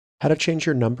how to change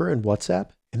your number in WhatsApp.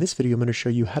 In this video, I'm going to show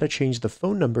you how to change the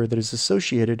phone number that is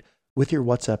associated with your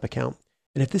WhatsApp account.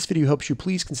 And if this video helps you,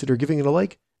 please consider giving it a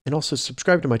like and also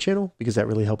subscribe to my channel because that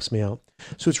really helps me out.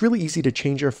 So it's really easy to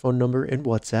change our phone number in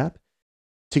WhatsApp.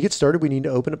 To get started, we need to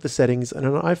open up the settings, and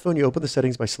on an iPhone, you open the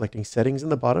settings by selecting settings in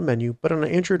the bottom menu, but on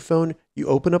an Android phone, you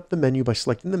open up the menu by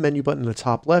selecting the menu button in the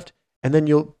top left, and then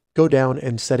you'll go down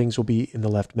and settings will be in the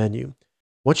left menu.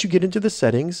 Once you get into the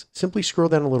settings, simply scroll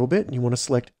down a little bit and you want to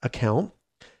select account,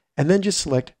 and then just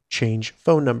select change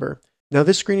phone number. Now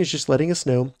this screen is just letting us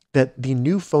know that the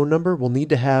new phone number will need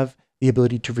to have the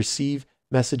ability to receive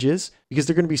messages because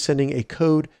they're going to be sending a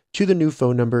code to the new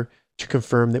phone number to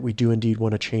confirm that we do indeed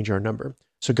want to change our number.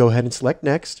 So go ahead and select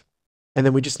next, and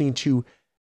then we just need to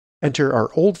enter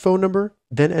our old phone number,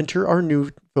 then enter our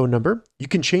new phone number. You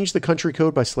can change the country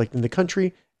code by selecting the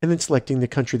country and then selecting the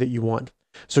country that you want.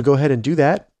 So go ahead and do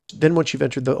that. Then once you've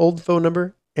entered the old phone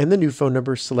number and the new phone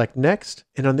number, select next.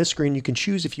 And on this screen, you can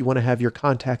choose if you want to have your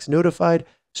contacts notified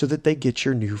so that they get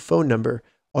your new phone number.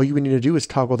 All you need to do is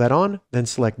toggle that on, then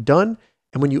select done.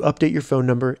 And when you update your phone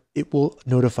number, it will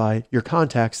notify your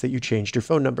contacts that you changed your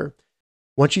phone number.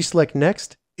 Once you select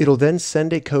next, it'll then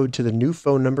send a code to the new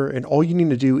phone number, and all you need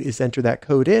to do is enter that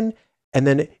code in, and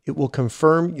then it will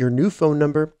confirm your new phone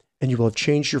number, and you will have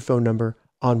changed your phone number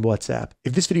on WhatsApp.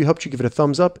 If this video helped you, give it a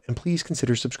thumbs up, and please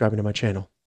consider subscribing to my channel.